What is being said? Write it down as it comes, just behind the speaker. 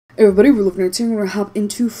Everybody, we're living here. We're gonna hop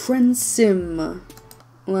into Friendsim.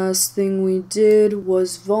 Last thing we did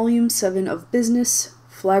was Volume 7 of Business,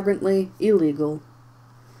 Flagrantly Illegal.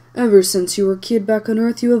 Ever since you were a kid back on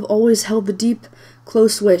Earth, you have always held the deep,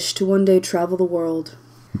 close wish to one day travel the world.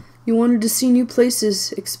 You wanted to see new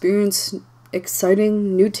places, experience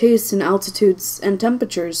exciting new tastes and altitudes and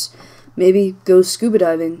temperatures, maybe go scuba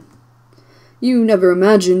diving. You never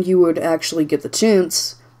imagined you would actually get the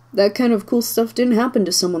chance. That kind of cool stuff didn't happen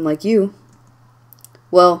to someone like you.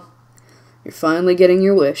 Well, you're finally getting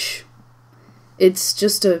your wish. It's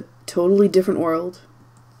just a totally different world.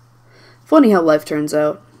 Funny how life turns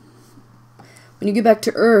out. When you get back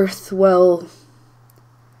to Earth, well,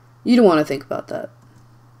 you don't want to think about that.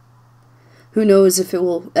 Who knows if it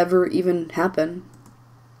will ever even happen.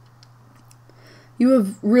 You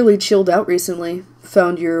have really chilled out recently,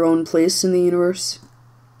 found your own place in the universe.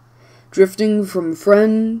 Drifting from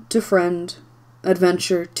friend to friend,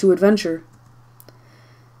 adventure to adventure.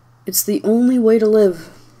 It's the only way to live.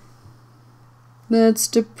 That's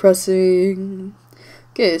depressing.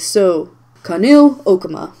 Okay, so, Konyyl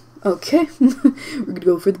Okimaw. Okay, we're gonna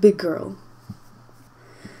go for the big girl.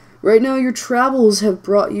 Right now, your travels have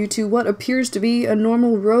brought you to what appears to be a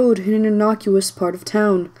normal road in an innocuous part of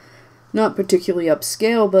town. Not particularly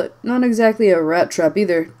upscale, but not exactly a rat trap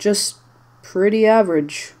either, just pretty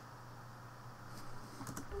average.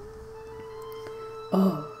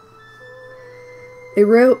 Oh. A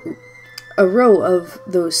row of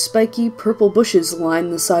those spiky purple bushes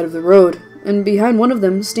line the side of the road, and behind one of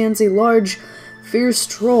them stands a large, fierce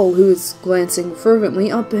troll who is glancing fervently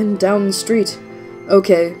up and down the street.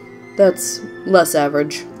 Okay, that's less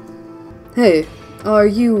average. Hey, are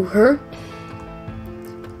you her?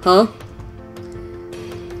 Huh?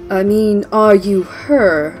 I mean, are you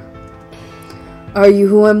her? Are you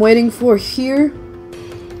who I'm waiting for here?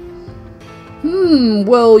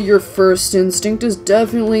 Well, your first instinct is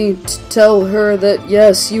definitely to tell her that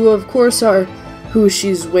yes, you of course are who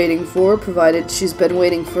she's waiting for, provided she's been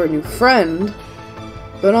waiting for a new friend.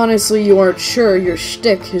 But honestly, you aren't sure your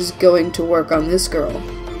shtick is going to work on this girl.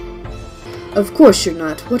 Of course you're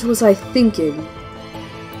not. What was I thinking?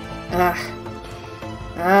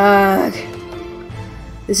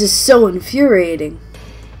 This is so infuriating.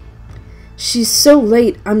 She's so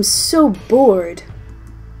late. I'm so bored.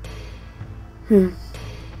 Do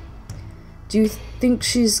you think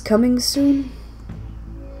she's coming soon?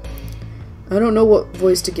 I don't know what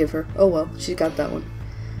voice to give her. Oh well, she got that one.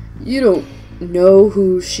 You don't know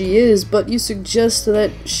who she is, but you suggest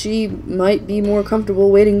that she might be more comfortable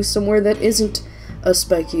waiting somewhere that isn't a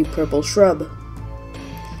spiky purple shrub.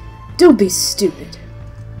 Don't be stupid.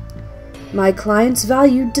 My clients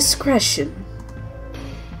value discretion.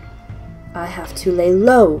 I have to lay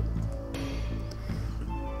low.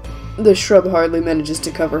 The shrub hardly manages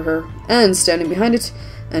to cover her, and standing behind it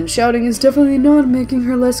and shouting is definitely not making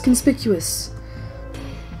her less conspicuous.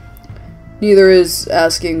 Neither is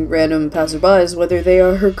asking random passerbys whether they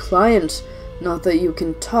are her client. Not that you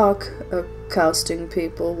can talk, accosting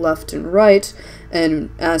people left and right, and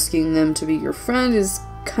asking them to be your friend is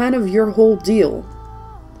kind of your whole deal.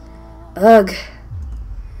 Ugh.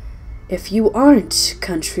 If you aren't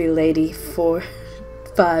Country Lady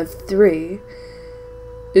 453...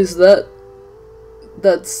 Is that's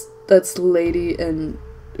Lady and,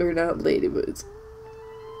 or not Lady, but it's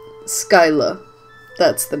Skyla.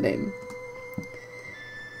 That's the name.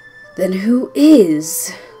 Then who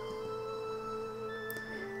is?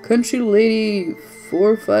 Country Lady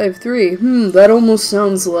 453. That almost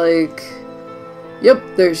sounds like...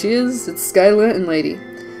 Yep, there she is. It's Skyla and Lady.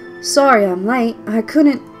 Sorry I'm late. I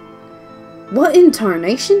couldn't... What in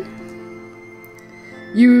tarnation?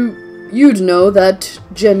 You'd know that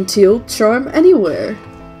genteel charm anywhere.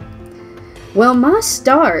 Well, my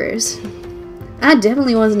stars. I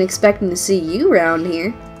definitely wasn't expecting to see you around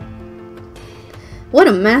here. What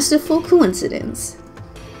a masterful coincidence.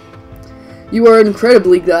 You are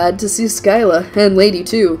incredibly glad to see Skyla, and Lady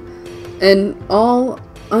too, and all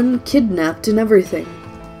unkidnapped and everything.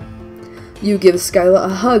 You give Skyla a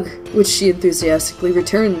hug, which she enthusiastically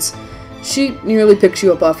returns. She nearly picks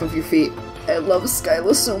you up off of your feet. I love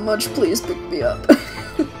Skyla so much, please pick me up.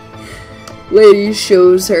 Lady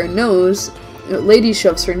shoves her nose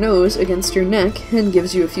against your neck and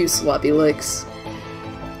gives you a few sloppy licks.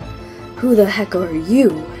 Who the heck are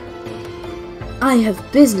you? I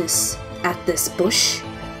have business at this bush.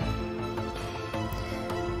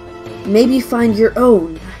 Maybe find your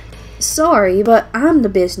own. Sorry, but I'm the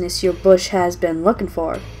business your bush has been looking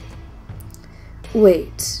for.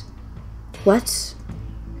 Wait. What?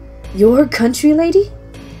 Your Country Lady?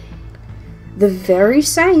 The very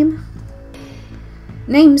same.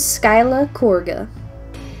 Name's Skyla Korga.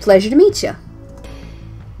 Pleasure to meet ya.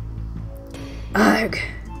 Ugh.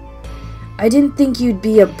 I didn't think you'd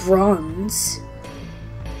be a bronze.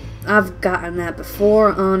 I've gotten that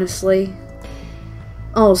before, honestly.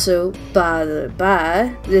 Also, by the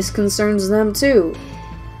by, this concerns them too.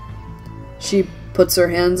 She puts her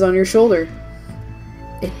hands on your shoulder.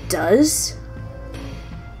 It does?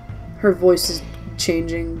 Her voice is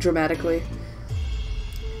changing dramatically.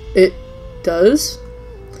 It does?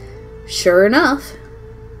 Sure enough.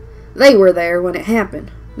 They were there when it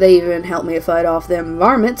happened. They even helped me fight off them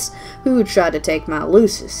varmints who tried to take my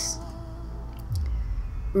lucis.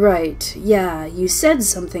 Right, yeah, you said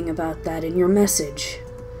something about that in your message.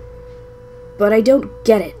 But I don't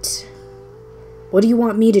get it. What do you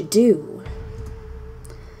want me to do?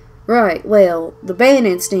 Right, well, the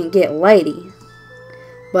bandits didn't get Lady,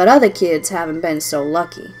 but other kids haven't been so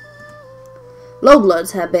lucky.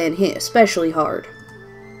 Lowbloods have been hit especially hard.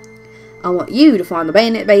 I want you to find the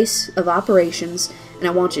bandit base of operations, and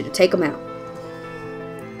I want you to take them out.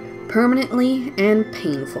 Permanently and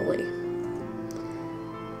painfully.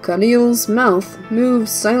 Konyyl's mouth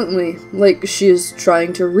moves silently, like she is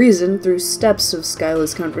trying to reason through steps of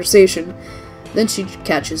Skyla's conversation. Then she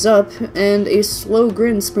catches up, and a slow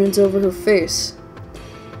grin spreads over her face.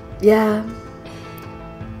 Yeah,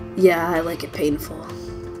 I like it painful.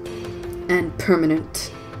 And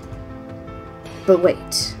permanent. But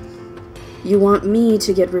wait. You want me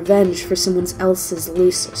to get revenge for someone else's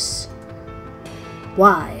lucis.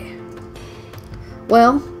 Why?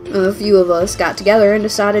 Well, a few of us got together and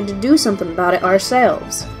decided to do something about it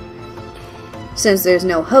ourselves. Since there's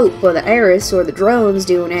no hope for the heiress or the drones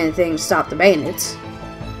doing anything to stop the bandits.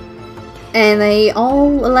 And they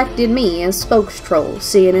all elected me as spokestroll,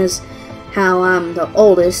 seeing as how I'm the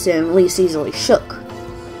oldest and least easily shook.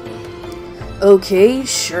 Okay,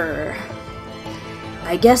 sure.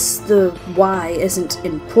 I guess the why isn't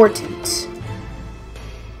important.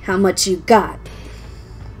 How much you got?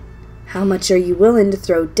 How much are you willing to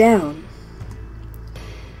throw down?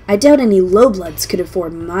 I doubt any lowbloods could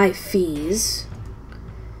afford my fees.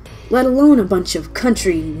 Let alone a bunch of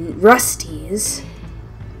country rusties.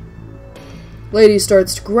 Lady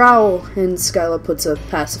starts to growl, and Skyla puts a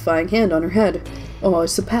pacifying hand on her head. Oh,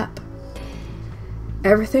 it's a pap.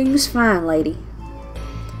 Everything's fine, lady.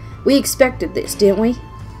 We expected this, didn't we?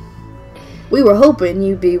 We were hoping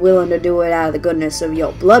you'd be willing to do it out of the goodness of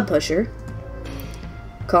your blood pusher.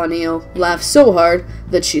 Konyyl laughs so hard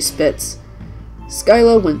that she spits.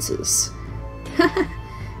 Skyla winces.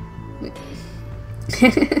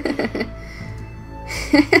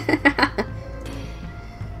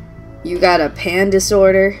 You got a pan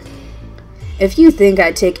disorder? If you think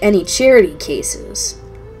I take any charity cases,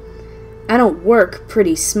 I don't work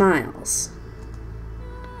pretty smiles.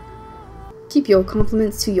 Keep your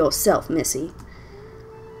compliments to yourself, Missy.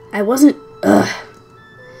 I wasn't...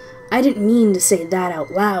 I didn't mean to say that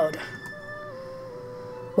out loud.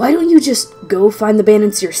 Why don't you just go find the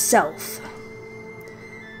bandits yourself?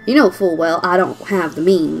 You know full well I don't have the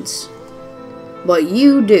means. But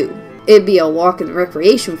you do. It'd be a walk in the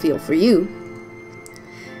recreation field for you.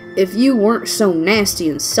 If you weren't so nasty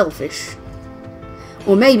and selfish.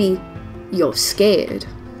 Or maybe you're scared.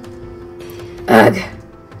 Ugh.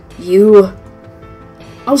 You...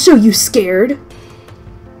 I'll show you scared.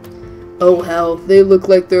 Oh hell, they look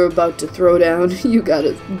like they're about to throw down. You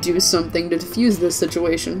gotta do something to defuse this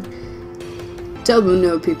situation. Tell them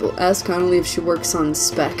no, people. Ask Konnyl if she works on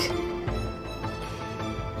spec.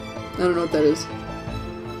 I don't know what that is.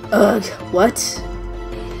 Ugh, what?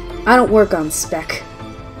 I don't work on spec.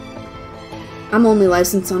 I'm only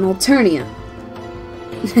licensed on Alternia.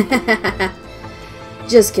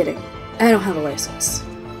 Just kidding. I don't have a license.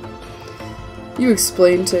 You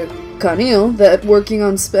explained to Konnyl that working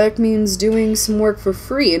on spec means doing some work for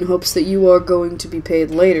free in hopes that you are going to be paid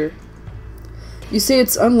later. You say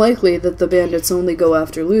it's unlikely that the bandits only go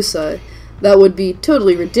after luci. That would be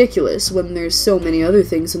totally ridiculous when there's so many other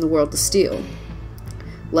things in the world to steal.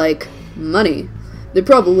 Like money. They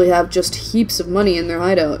probably have just heaps of money in their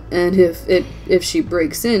hideout, and if she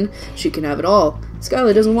breaks in, she can have it all.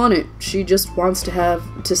 Skyla doesn't want it. She just wants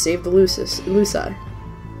to save the luci.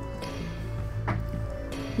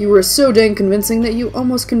 You were so dang convincing that you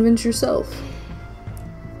almost convinced yourself.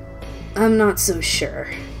 I'm not so sure.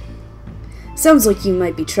 Sounds like you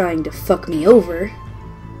might be trying to fuck me over.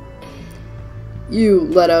 You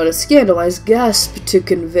let out a scandalized gasp to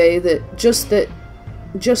convey just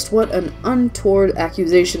what an untoward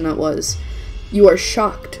accusation that was. You are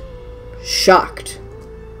shocked. Shocked.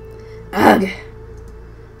 Ugh.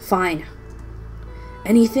 Fine.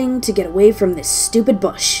 Anything to get away from this stupid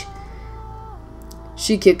bush.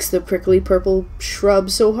 She kicks the prickly purple shrub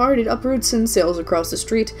so hard it uproots and sails across the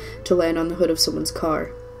street to land on the hood of someone's car.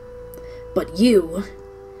 But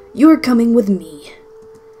you're coming with me.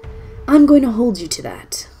 I'm going to hold you to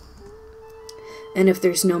that. And if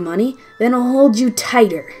there's no money, then I'll hold you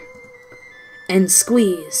tighter. And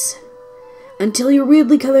squeeze. Until your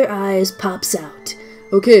weirdly colored eyes pops out.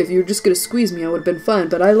 Okay, if you were just gonna squeeze me, I would've been fine,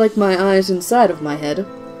 but I like my eyes inside of my head.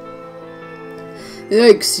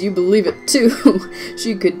 Yikes, you believe it too.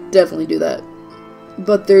 She could definitely do that.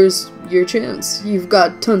 But there's your chance. You've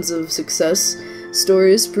got tons of success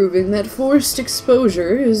stories proving that forced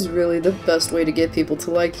exposure is really the best way to get people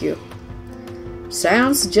to like you.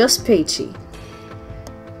 Sounds just peachy.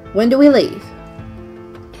 When do we leave?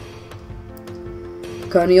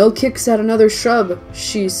 Konyyl kicks at another shrub.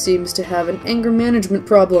 She seems to have an anger management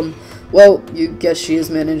problem. Well, you guess she is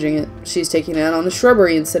managing it. She's taking it out on the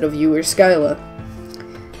shrubbery instead of you or Skyla.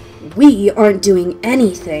 We aren't doing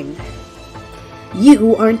anything.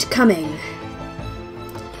 You aren't coming.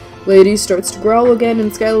 Lady starts to growl again,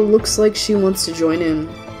 and Skyla looks like she wants to join in.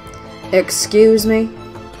 Excuse me?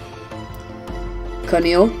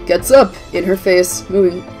 Konyyl gets up in her face,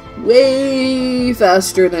 moving way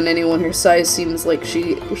faster than anyone her size seems like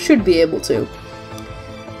she should be able to.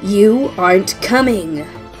 You aren't coming.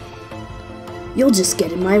 You'll just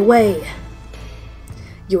get in my way.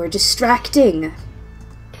 You're distracting.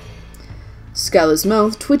 Skyla's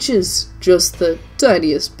mouth twitches just the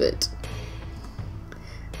tiniest bit.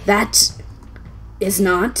 That is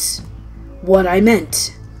not what I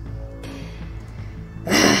meant.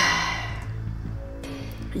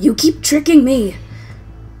 You keep tricking me.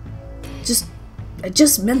 I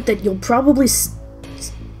just meant that you'll probably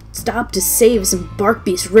stop to save some bark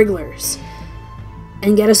beast wrigglers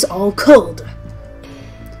and get us all cold.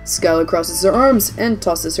 Skyla crosses her arms and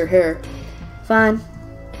tosses her hair. Fine.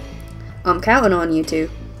 I'm counting on you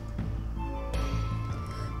two.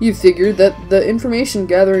 You figured that the information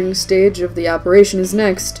gathering stage of the operation is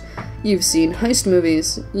next. You've seen heist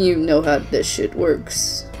movies. You know how this shit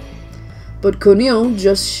works. But Konyyl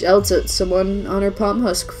just shouts at someone on her palm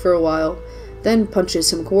husk for a while, then punches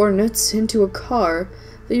some coordinates into a car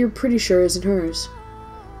that you're pretty sure isn't hers.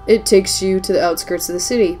 It takes you to the outskirts of the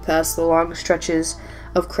city, past the long stretches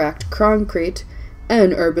of cracked concrete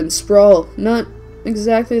and urban sprawl. Not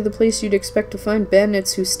exactly the place you'd expect to find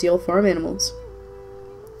bandits who steal farm animals.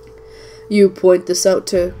 You point this out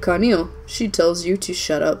to Konyyl. She tells you to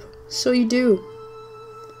shut up, so you do.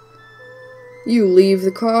 You leave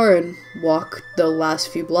the car and walk the last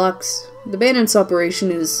few blocks. The bandits'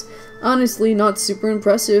 operation is honestly not super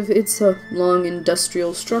impressive. It's a long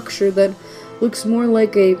industrial structure that looks more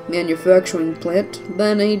like a manufacturing plant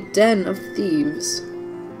than a den of thieves.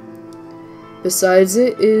 Besides,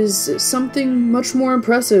 it is something much more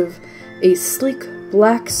impressive. A sleek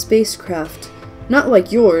black spacecraft. Not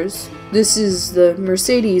like yours. This is the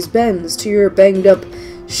Mercedes-Benz to your banged-up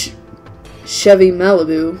Chevy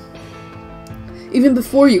Malibu. Even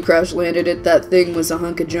before you crash-landed it, that thing was a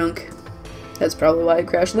hunk of junk. That's probably why it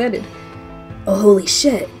crash-landed. Oh, holy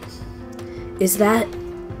shit. Is that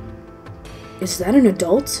an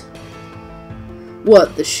adult?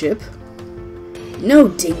 What, the ship? No,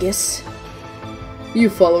 dingus. You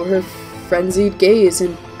follow her frenzied gaze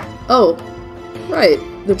and... Oh, right.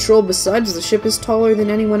 The troll besides the ship is taller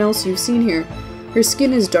than anyone else you've seen here. Her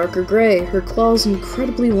skin is darker gray, her claws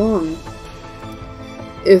incredibly long.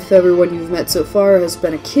 If everyone you've met so far has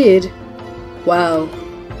been a kid, wow.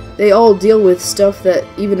 They all deal with stuff that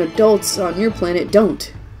even adults on your planet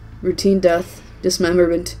don't. Routine death,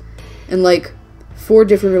 dismemberment, and like 4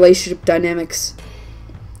 different relationship dynamics.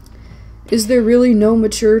 Is there really no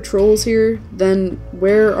mature trolls here? Then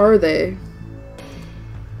where are they?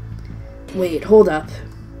 Wait, hold up.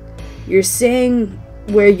 You're saying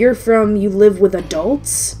where you're from you live with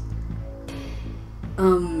adults?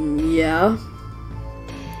 Yeah.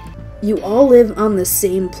 You all live on the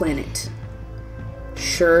same planet.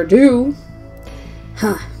 Sure do.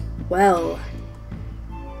 Huh. Well,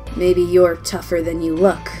 maybe you're tougher than you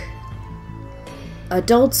look.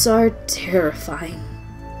 Adults are terrifying.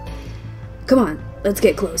 Come on, let's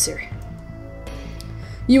get closer.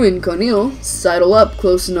 You and Konyyl sidle up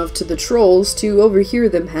close enough to the trolls to overhear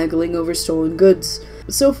them haggling over stolen goods.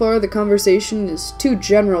 So far, the conversation is too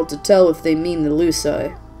general to tell if they mean the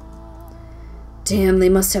lusi. Damn, they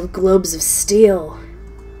must have globes of steel.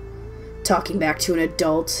 Talking back to an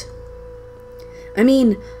adult. I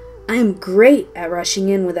mean, I am great at rushing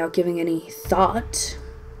in without giving any thought,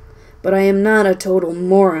 but I am not a total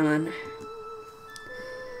moron.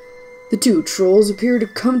 The 2 trolls appear to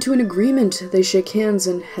come to an agreement. They shake hands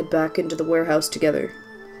and head back into the warehouse together.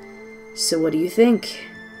 So what do you think?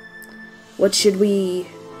 What should we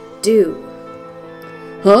do?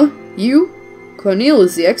 Huh? You? Konyyl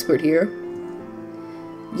is the expert here.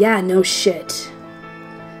 Yeah, no shit.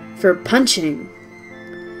 For punching.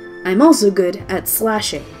 I'm also good at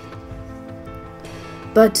slashing.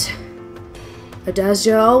 But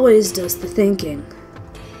Adazja always does the thinking.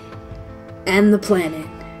 And the planning.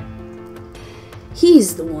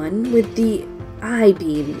 He's the one with the eye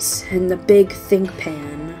beams and the big think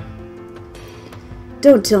pan.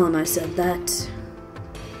 Don't tell him I said that.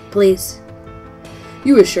 Please.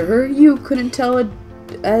 You assure her you couldn't tell it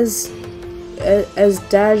as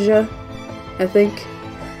Daja, I think.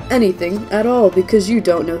 Anything at all because you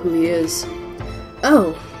don't know who he is.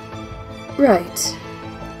 Oh. Right.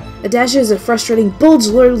 Adazja is a frustrating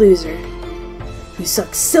bulge-lure loser. Who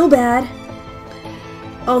sucks so bad.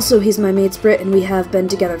 Also, he's my mate's Brit and we have been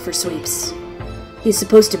together for sweeps. He's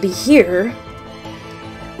supposed to be here.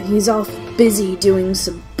 And he's off busy doing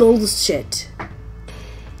some bullshit.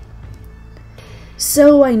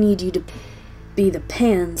 So I need you to be the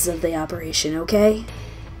pans of the operation, okay?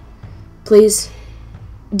 Please,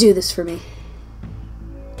 do this for me.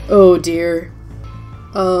 Oh dear.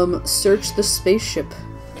 Search the spaceship.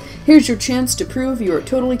 Here's your chance to prove you are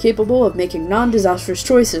totally capable of making non-disastrous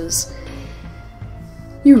choices.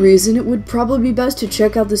 You reason it would probably be best to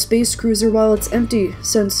check out the space cruiser while it's empty,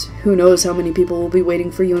 since who knows how many people will be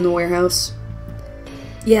waiting for you in the warehouse.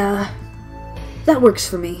 Yeah, that works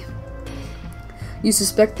for me. You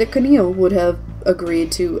suspect that Konyyl would have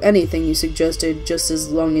agreed to anything you suggested just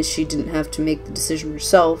as long as she didn't have to make the decision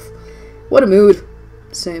herself. What a mood.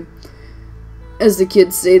 Same. As the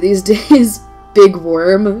kids say these days, big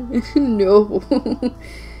worm. No.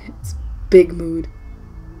 It's big mood.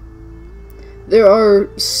 There are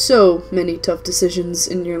so many tough decisions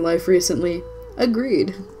in your life recently.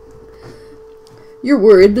 Agreed. You're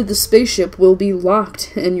worried that the spaceship will be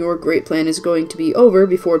locked and your great plan is going to be over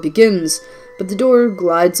before it begins, but the door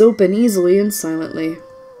glides open easily and silently.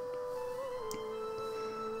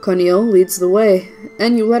 Konyyl leads the way,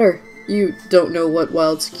 and you let her. You don't know what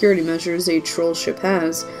wild security measures a troll ship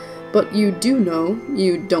has, but you do know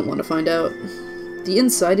you don't want to find out. The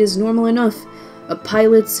inside is normal enough. A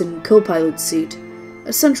pilot's and co-pilot's seat,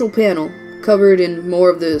 a central panel, covered in more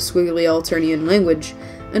of the squiggly Alternian language,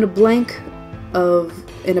 and a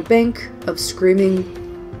bank of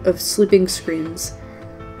sleeping screens.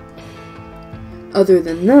 Other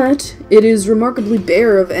than that, it is remarkably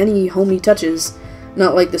bare of any homey touches,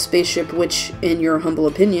 not like the spaceship which, in your humble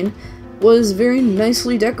opinion, was very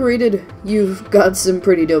nicely decorated. You've got some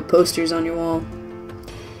pretty dope posters on your wall.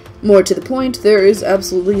 More to the point, there is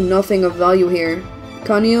absolutely nothing of value here.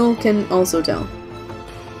 Konyyl can also tell.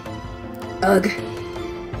 Ugh.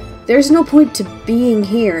 There's no point to being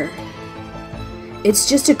here. It's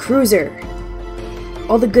just a cruiser.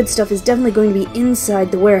 All the good stuff is definitely going to be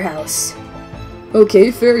inside the warehouse.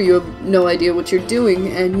 Okay, fair, you have no idea what you're doing,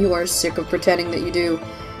 and you are sick of pretending that you do.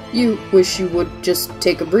 You wish you would just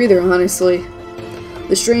take a breather, honestly.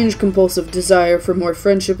 The strange compulsive desire for more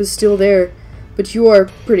friendship is still there, but you are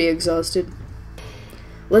pretty exhausted.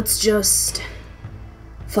 Let's just...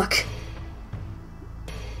 Fuck.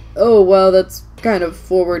 Oh, well, that's kind of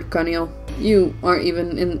forward, Konyyl. You aren't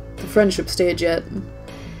even in the friendship stage yet.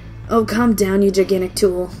 Oh, calm down, you gigantic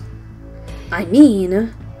tool. I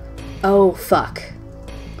mean... Oh, fuck.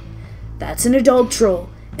 That's an adult troll,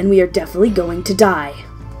 and we are definitely going to die.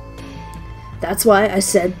 That's why I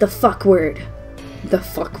said the fuck word. The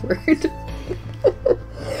fuck word?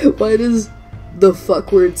 Why does the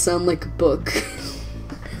fuck word sound like a book?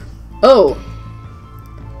 Oh.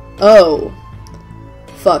 Oh.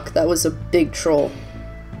 Fuck, that was a big troll.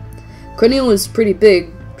 Konyyl is pretty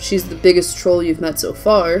big. She's the biggest troll you've met so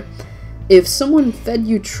far. If someone fed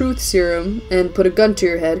you truth serum and put a gun to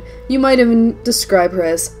your head, you might even describe her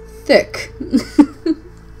as thick.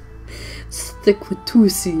 It's thick with two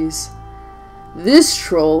C's. This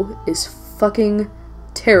troll is fucking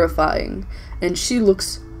terrifying, and she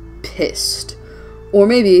looks pissed. Or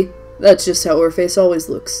maybe that's just how her face always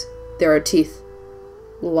looks. There are teeth.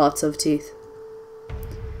 Lots of teeth.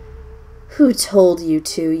 Who told you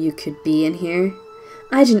two you could be in here?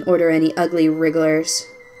 I didn't order any ugly wrigglers.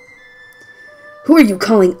 Who are you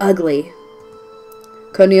calling ugly?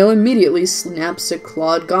 Konyyl immediately snaps a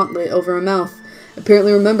clawed gauntlet over her mouth,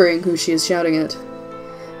 apparently remembering who she is shouting at.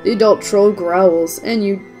 The adult troll growls, and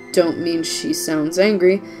you don't mean she sounds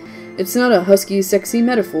angry. It's not a husky, sexy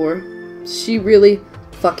metaphor. She really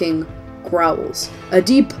fucking growls. A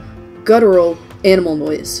deep, guttural animal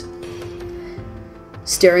noise.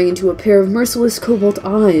 Staring into a pair of merciless cobalt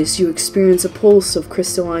eyes, you experience a pulse of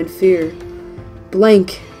crystalline fear.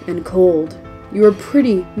 Blank and cold. You are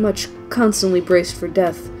pretty much constantly braced for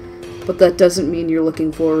death, but that doesn't mean you're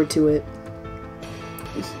looking forward to it.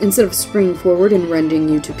 Instead of springing forward and rending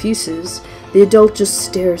you to pieces, the adult just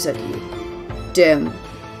stares at you. Damn.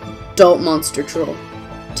 Adult monster troll.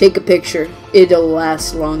 Take a picture. It'll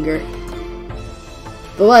last longer.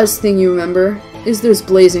 The last thing you remember is those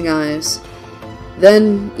blazing eyes.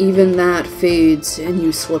 Then, even that fades and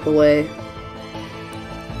you slip away.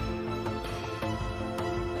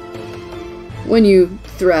 When you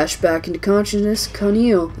thrash back into consciousness,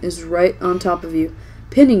 Konyyl is right on top of you,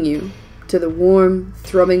 pinning you to the warm,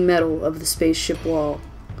 thrumming metal of the spaceship wall.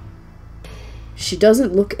 She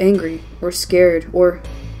doesn't look angry or scared or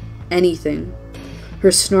anything.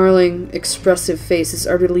 Her snarling, expressive face is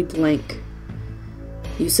utterly blank.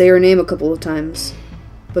 You say her name a couple of times,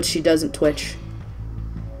 but she doesn't twitch.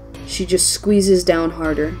 She just squeezes down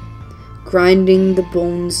harder, grinding the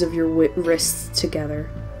bones of your wrists together.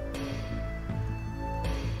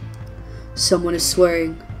 Someone is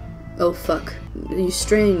swearing. Oh fuck. You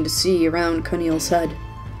strain to see around Konnyyl's head.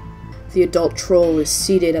 The adult troll is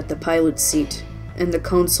seated at the pilot's seat, and the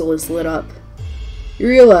console is lit up. You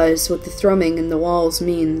realize what the thrumming in the walls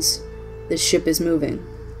means. The ship is moving.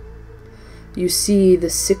 You see the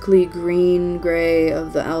sickly green-gray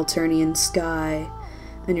of the Alternian sky,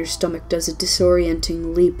 and your stomach does a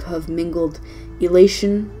disorienting leap of mingled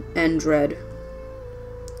elation and dread.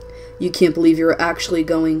 You can't believe you're actually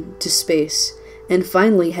going to space, and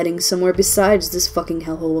finally heading somewhere besides this fucking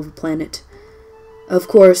hellhole of a planet. Of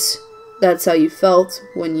course, that's how you felt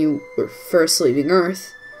when you were first leaving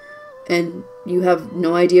Earth, and you have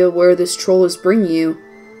no idea where this troll is bringing you,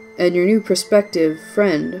 and your new prospective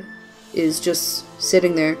friend is just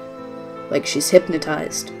sitting there like she's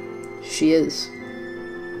hypnotized. She is.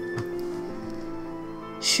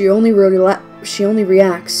 She only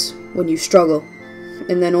reacts when you struggle,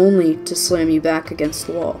 and then only to slam you back against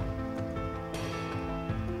the wall.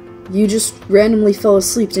 You just randomly fell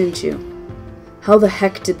asleep, didn't you? How the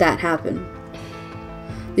heck did that happen?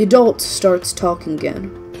 The adult starts talking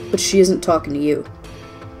again, but she isn't talking to you.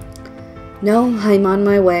 No, I'm on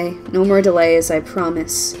my way. No more delays, I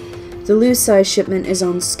promise. The lusi shipment is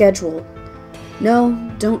on schedule. No,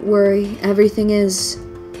 don't worry, everything is.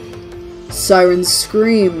 Sirens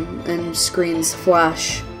scream, and screens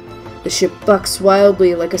flash. The ship bucks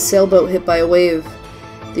wildly like a sailboat hit by a wave.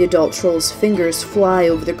 The adult troll's fingers fly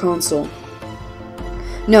over the console.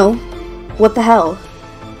 No, what the hell?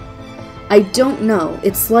 I don't know.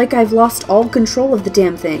 It's like I've lost all control of the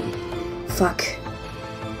damn thing. Fuck.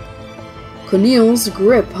 Konyyl's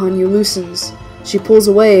grip on you loosens. She pulls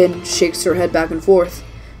away and shakes her head back and forth,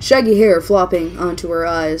 shaggy hair flopping onto her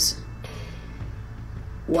eyes.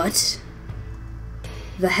 What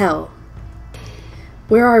the hell?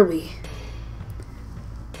 Where are we?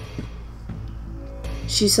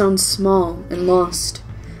 She sounds small and lost.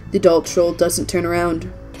 The adult troll doesn't turn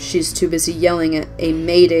around. She's too busy yelling at a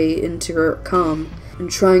mayday into her comm and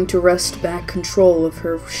trying to wrest back control of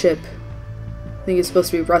her ship. I think it's supposed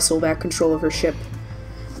to be wrestle back control of her ship.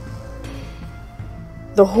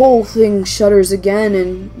 The whole thing shudders again,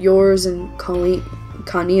 and yours and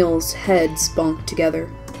Konnyyl's heads bonk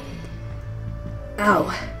together.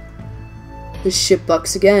 Ow. The ship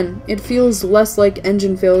bucks again. It feels less like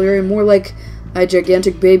engine failure and more like a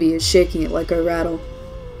gigantic baby is shaking it like a rattle.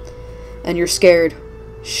 And you're scared.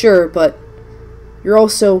 Sure, but you're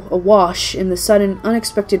also awash in the sudden,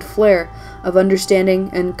 unexpected flare of understanding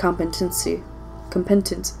and competency.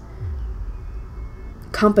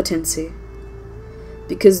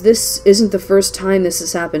 Because this isn't the first time this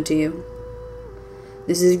has happened to you.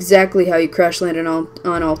 This is exactly how you crash-landed on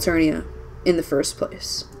Alternia in the first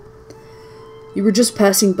place. You were just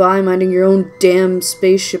passing by minding your own damn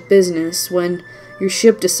spaceship business when your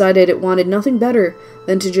ship decided it wanted nothing better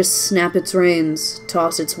than to just snap its reins,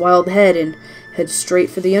 toss its wild head, and head straight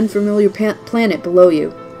for the unfamiliar planet below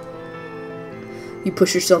you. You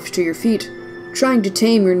push yourself to your feet, trying to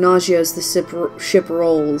tame your nausea as the ship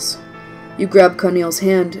rolls. You grab Konyyl's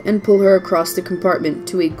hand and pull her across the compartment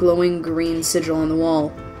to a glowing green sigil on the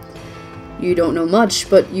wall. You don't know much,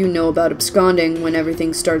 but you know about absconding when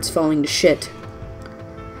everything starts falling to shit.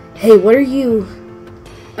 Hey, what are you?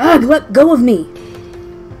 Ugh, let go of me!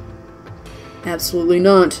 Absolutely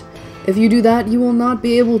not. If you do that, you will not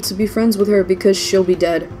be able to be friends with her because she'll be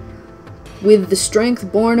dead. With the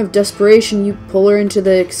strength born of desperation, you pull her into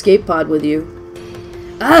the escape pod with you.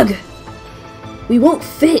 Ugh! We won't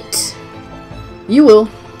fit! You will.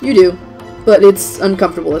 You do. But it's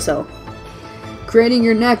uncomfortable as hell. Craning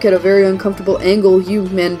your neck at a very uncomfortable angle, you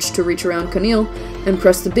manage to reach around Konyyl and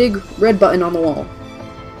press the big red button on the wall.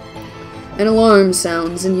 An alarm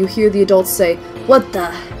sounds, and you hear the adults say, "What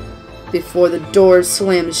the?" before the door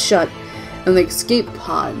slams shut, and the escape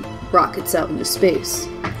pod rockets out into space.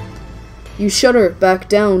 You shudder back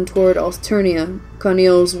down toward Alternia,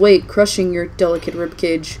 Konnyl's weight crushing your delicate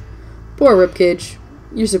ribcage. Poor ribcage.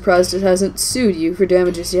 You're surprised it hasn't sued you for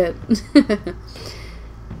damages yet.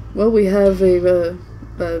 Well, we have a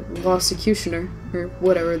prosecutioner, or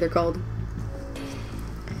whatever they're called.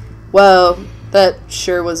 Well, that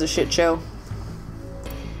sure was a shit show.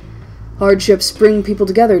 Hardships bring people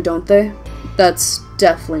together, don't they? That's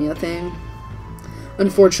definitely a thing.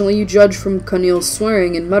 Unfortunately, you judge from Konyl's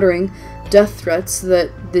swearing and muttering death threats that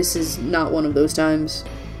this is not one of those times.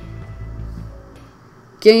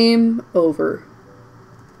 Game over.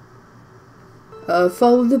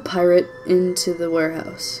 Follow the pirate into the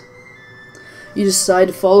warehouse. You decide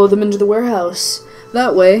to follow them into the warehouse.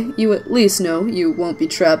 That way, you at least know you won't be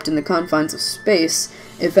trapped in the confines of space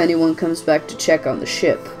if anyone comes back to check on the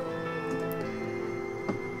ship.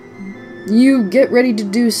 You get ready to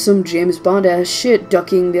do some James Bond-ass shit,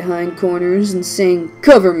 ducking behind corners and saying,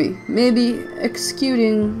 "Cover me," maybe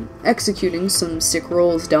executing some sick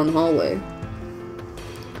rolls down the hallway.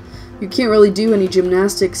 You can't really do any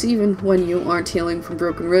gymnastics even when you aren't healing from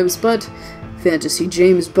broken ribs, but fantasy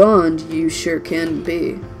James Bond you sure can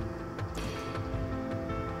be.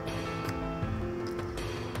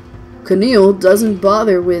 Konyyl doesn't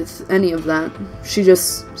bother with any of that. She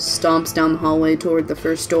just stomps down the hallway toward the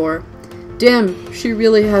first door. Damn, she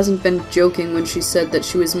really hasn't been joking when she said that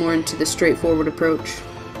she was more into the straightforward approach.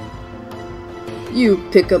 You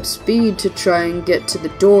pick up speed to try and get to the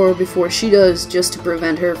door before she does, just to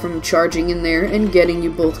prevent her from charging in there and getting you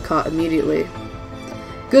both caught immediately.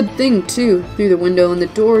 Good thing, too, through the window in the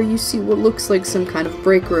door you see what looks like some kind of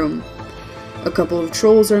break room. A couple of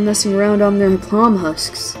trolls are messing around on their plum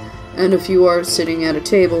husks, and a few are sitting at a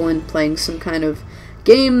table and playing some kind of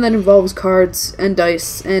game that involves cards and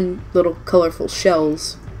dice and little colorful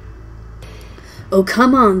shells. Oh,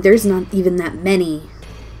 come on, there's not even that many.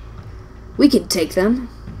 We can take them.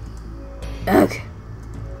 Ugh.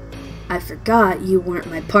 I forgot you weren't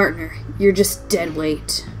my partner. You're just dead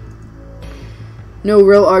weight. No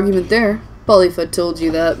real argument there. Polypha told you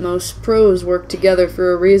that most pros work together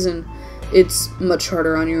for a reason. It's much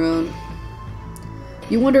harder on your own.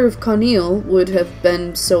 You wonder if Konyyl would have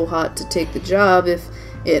been so hot to take the job if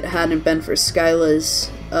it hadn't been for Skyla's,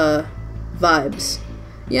 vibes.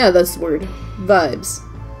 Yeah, that's the word. Vibes.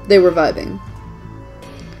 They were vibing.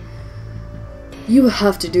 You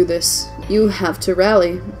have to do this. You have to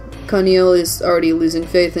rally. Konyyl is already losing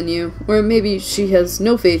faith in you, or maybe she has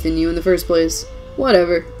no faith in you in the first place.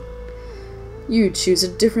 Whatever. You choose a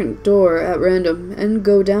different door at random and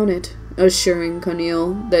go down it, assuring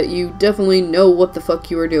Konyyl that you definitely know what the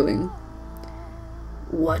fuck you are doing.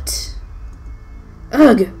 What?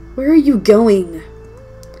 Ugh, where are you going?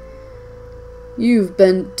 You've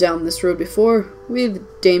been down this road before with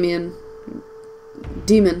Demon.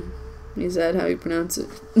 Is that how you pronounce it?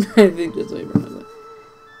 I think that's how you pronounce it.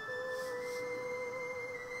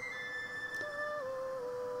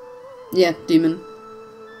 Yeah, Demon.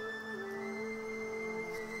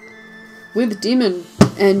 With Demon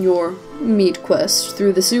and your meat quest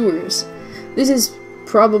through the sewers. This is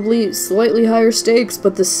probably slightly higher stakes,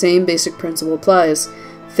 but the same basic principle applies.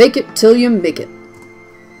 Fake it till you make it.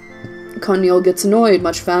 Konyyl gets annoyed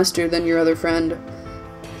much faster than your other friend.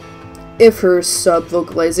 If her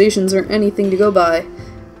sub-vocalizations are anything to go by,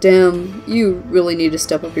 damn, you really need to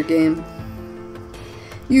step up your game.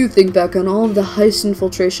 You think back on all of the heist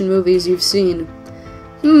infiltration movies you've seen.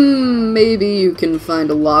 Maybe you can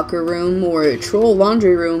find a locker room or a troll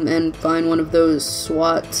laundry room and find one of those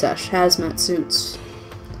SWAT/hazmat suits.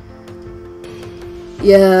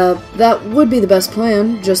 Yeah, that would be the best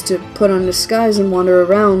plan, just to put on a disguise and wander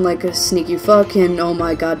around like a sneaky fuck and oh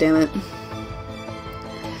my goddammit.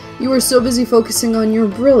 You were so busy focusing on your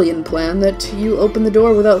brilliant plan that you open the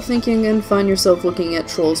door without thinking and find yourself looking at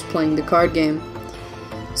trolls playing the card game.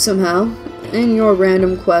 Somehow, in your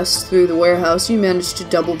random quest through the warehouse, you manage to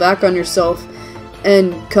double back on yourself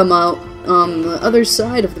and come out on the other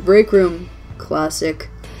side of the break room. Classic.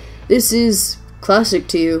 This is classic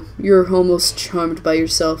to you. You're almost charmed by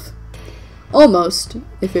yourself. Almost,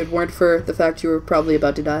 if it weren't for the fact you were probably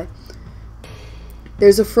about to die.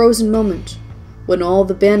 There's a frozen moment when all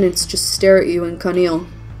the bandits just stare at you and Konyyl,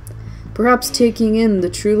 perhaps taking in the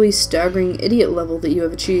truly staggering idiot level that you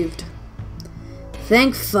have achieved.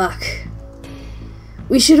 Thank fuck.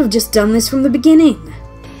 We should have just done this from the beginning.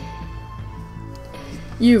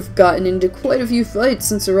 You've gotten into quite a few fights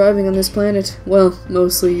since arriving on this planet. Well,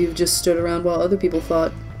 mostly you've just stood around while other people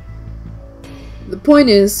fought. The point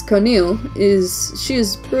is, she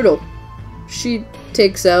is brutal. She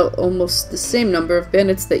takes out almost the same number of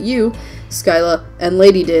bandits that you, Skyla, and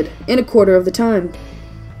Lady did in a quarter of the time.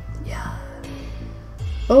 Yeah.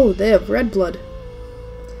 Oh, they have red blood.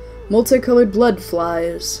 Multicolored blood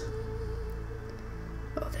flies.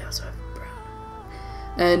 Oh, they also have brown.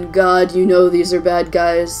 And God, you know these are bad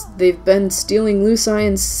guys. They've been stealing lusi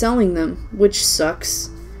and selling them, which sucks.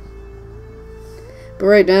 But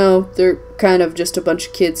right now, they're kind of just a bunch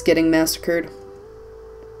of kids getting massacred.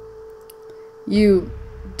 You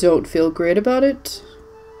don't feel great about it?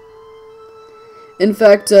 In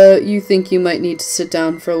fact, you think you might need to sit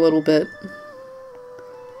down for a little bit.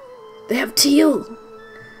 They have teal!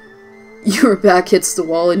 Your back hits the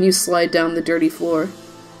wall and you slide down the dirty floor.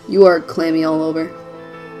 You are clammy all over.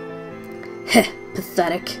 Heh,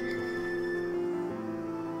 pathetic.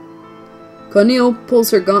 Konyyl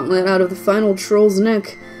pulls her gauntlet out of the final troll's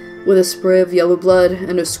neck with a spray of yellow blood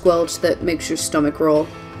and a squelch that makes your stomach roll.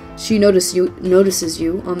 She notices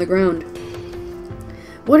you on the ground.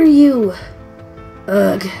 What are you?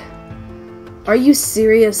 Ugh. Are you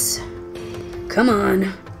serious? Come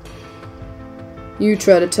on. You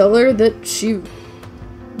try to tell her that she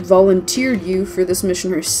volunteered you for this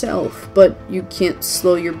mission herself, but you can't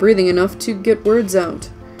slow your breathing enough to get words out.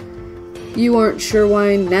 You aren't sure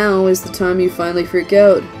why now is the time you finally freak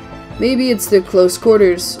out. Maybe it's the close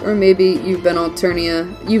quarters, or maybe you've been on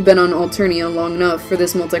Alternia long enough for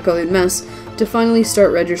this multicolored mess to finally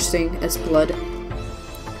start registering as blood.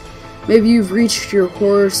 Maybe you've reached your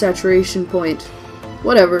horror saturation point.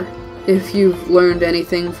 Whatever. If you've learned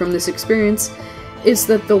anything from this experience, it's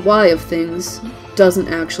that the why of things doesn't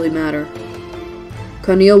actually matter.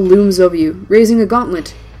 Konyyl looms over you, raising a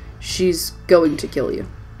gauntlet. She's going to kill you.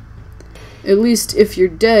 At least if you're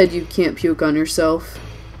dead, you can't puke on yourself.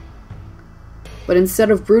 But instead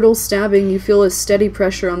of brutal stabbing, you feel a steady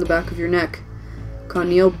pressure on the back of your neck.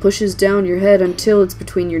 Konyyl pushes down your head until it's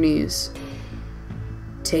between your knees.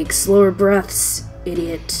 Take slower breaths,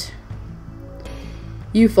 idiot.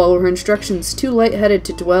 You follow her instructions, too lightheaded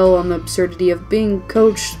to dwell on the absurdity of being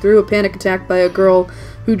coached through a panic attack by a girl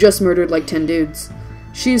who just murdered like 10 dudes.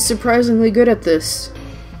 She's surprisingly good at this.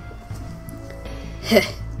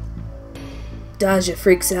 Heh. Daja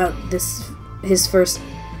freaked out his first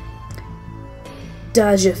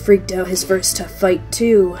tough fight,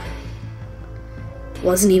 too.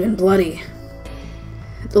 Wasn't even bloody.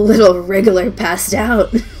 The little wriggler passed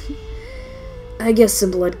out. I guess some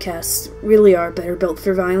bloodcasts really are better built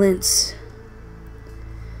for violence.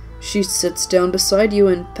 She sits down beside you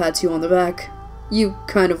and pats you on the back. You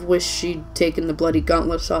kind of wish she'd taken the bloody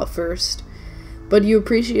gauntlets off first, but you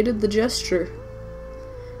appreciated the gesture.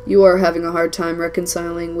 You are having a hard time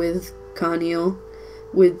reconciling with Konyyl,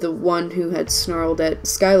 with the one who had snarled at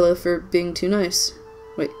Skyla for being too nice.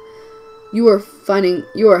 Wait. You are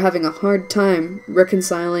having a hard time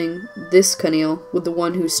reconciling this Konyyl with the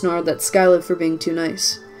one who snarled at Skyla for being too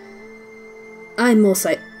nice. I am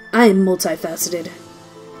multifaceted.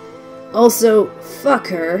 Also, fuck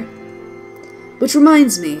her. Which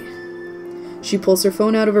reminds me. She pulls her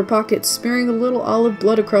phone out of her pocket, smearing a little olive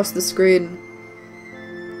blood across the screen.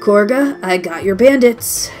 Korga, I got your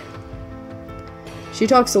bandits. She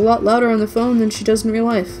talks a lot louder on the phone than she does in real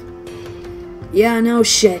life. Yeah, no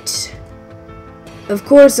shit. Of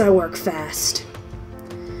course I work fast.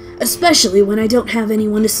 Especially when I don't have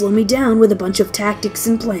anyone to slow me down with a bunch of tactics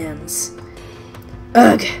and plans.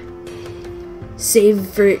 Ugh. Save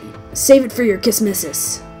it for your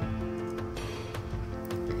kismissus.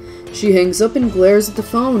 She hangs up and glares at the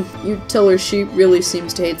phone. You tell her she really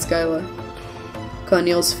seems to hate Skyla.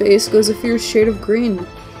 Konyyl's face goes a fierce shade of green.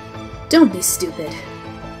 Don't be stupid.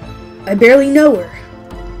 I barely know her.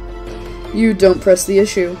 You don't press the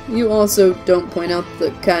issue. You also don't point out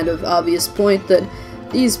the kind of obvious point that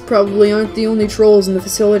these probably aren't the only trolls in the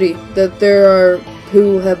facility, that there are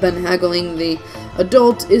who have been haggling the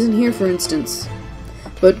adult isn't here, for instance.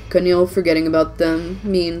 But Konyyl forgetting about them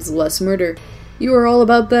means less murder. You are all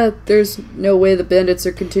about that. There's no way the bandits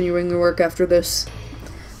are continuing their work after this.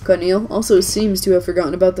 Konyyl also seems to have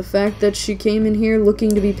forgotten about the fact that she came in here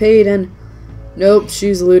looking to be paid and... Nope,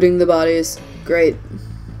 she's looting the bodies. Great.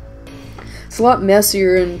 It's a lot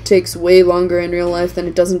messier and takes way longer in real life than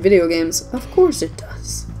it does in video games. Of course it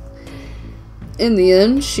does. In the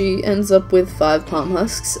end, she ends up with 5 palm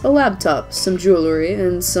husks, a laptop, some jewelry,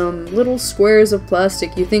 and some little squares of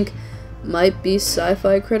plastic you think might be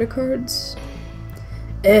sci-fi credit cards?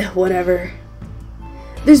 Whatever.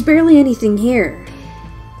 There's barely anything here.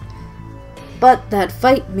 But that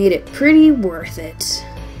fight made it pretty worth it.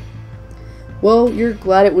 Well, you're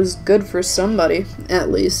glad it was good for somebody,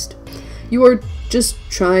 at least. You are just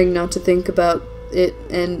trying not to think about it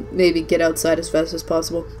and maybe get outside as fast as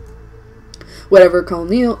possible. Whatever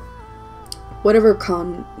Konyyl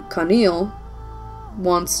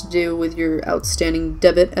wants to do with your outstanding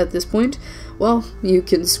debit at this point, well, you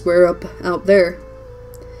can square up out there.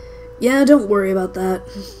 Yeah, don't worry about that.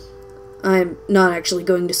 I'm not actually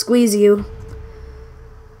going to squeeze you.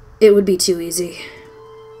 It would be too easy.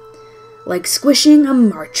 Like squishing a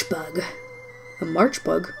march bug. A march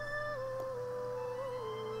bug?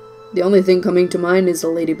 The only thing coming to mind is a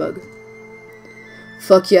ladybug.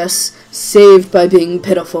 Fuck yes, saved by being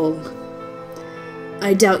pitiful.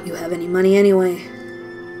 I doubt you have any money anyway.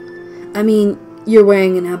 I mean, you're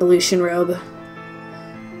wearing an abolition robe.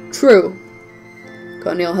 True.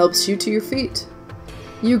 Konyyl helps you to your feet.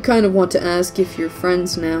 You kind of want to ask if you're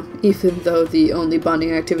friends now, even though the only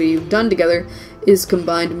bonding activity you've done together is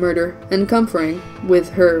combined murder and comforting, with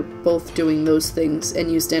her both doing those things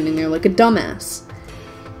and you standing there like a dumbass.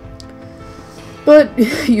 But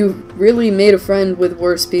you really made a friend with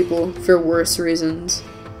worse people for worse reasons.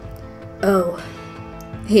 Oh,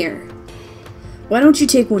 here. Why don't you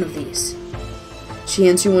take one of these? She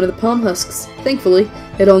hands you one of the palm husks. Thankfully,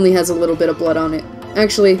 it only has a little bit of blood on it.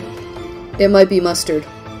 Actually, it might be mustard,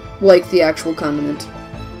 like the actual condiment.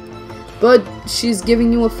 But she's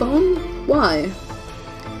giving you a phone? Why?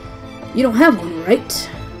 You don't have one, right?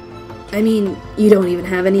 I mean, you don't even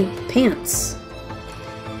have any pants.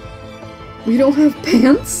 We don't have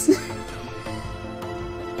pants?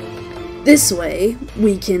 This way,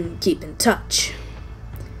 we can keep in touch.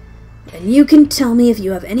 And you can tell me if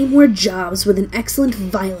you have any more jobs with an excellent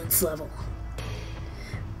violence level.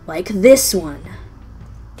 Like this one.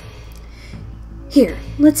 Here,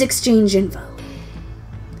 let's exchange info.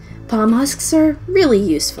 Palm husks are really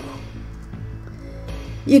useful.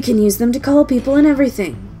 You can use them to call people and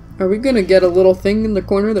everything. Are we gonna get a little thing in the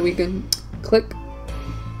corner that we can click?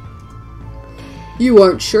 You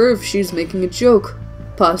aren't sure if she's making a joke.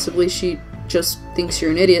 Possibly she just thinks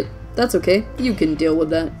you're an idiot. That's okay, you can deal with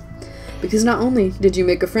that. Because not only did you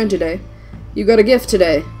make a friend today, you got a gift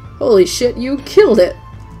today. Holy shit, you killed it!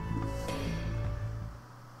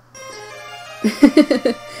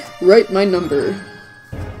 Write my number.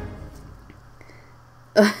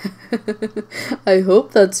 I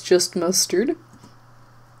hope that's just mustard.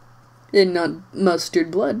 And not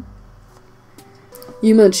mustard blood.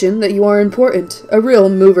 You mentioned that you are important, a real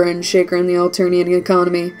mover and shaker in the alternating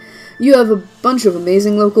economy. You have a bunch of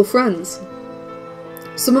amazing local friends.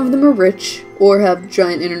 Some of them are rich, or have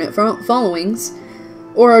giant internet followings,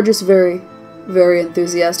 or are just very, very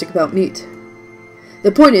enthusiastic about meat.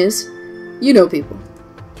 The point is, you know people.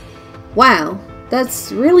 Wow,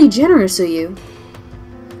 that's really generous of you.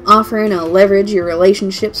 Offering to leverage your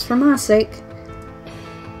relationships for my sake.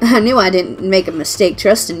 I knew I didn't make a mistake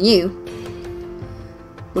trusting you.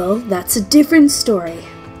 Well, that's a different story,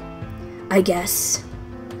 I guess.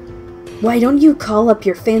 Why don't you call up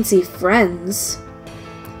your fancy friends?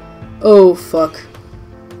 Oh, fuck.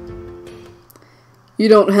 You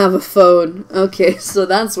don't have a phone. Okay, so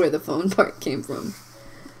that's where the phone part came from.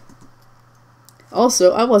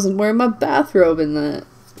 Also, I wasn't wearing my bathrobe in that.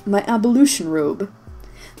 My abolition robe.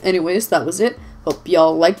 Anyways, that was it. Hope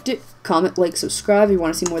y'all liked it. Comment, like, subscribe if you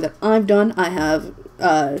want to see more that I've done. I have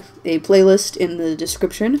a playlist in the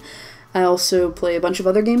description. I also play a bunch of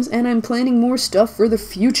other games, and I'm planning more stuff for the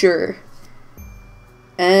future.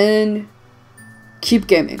 And keep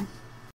gaming.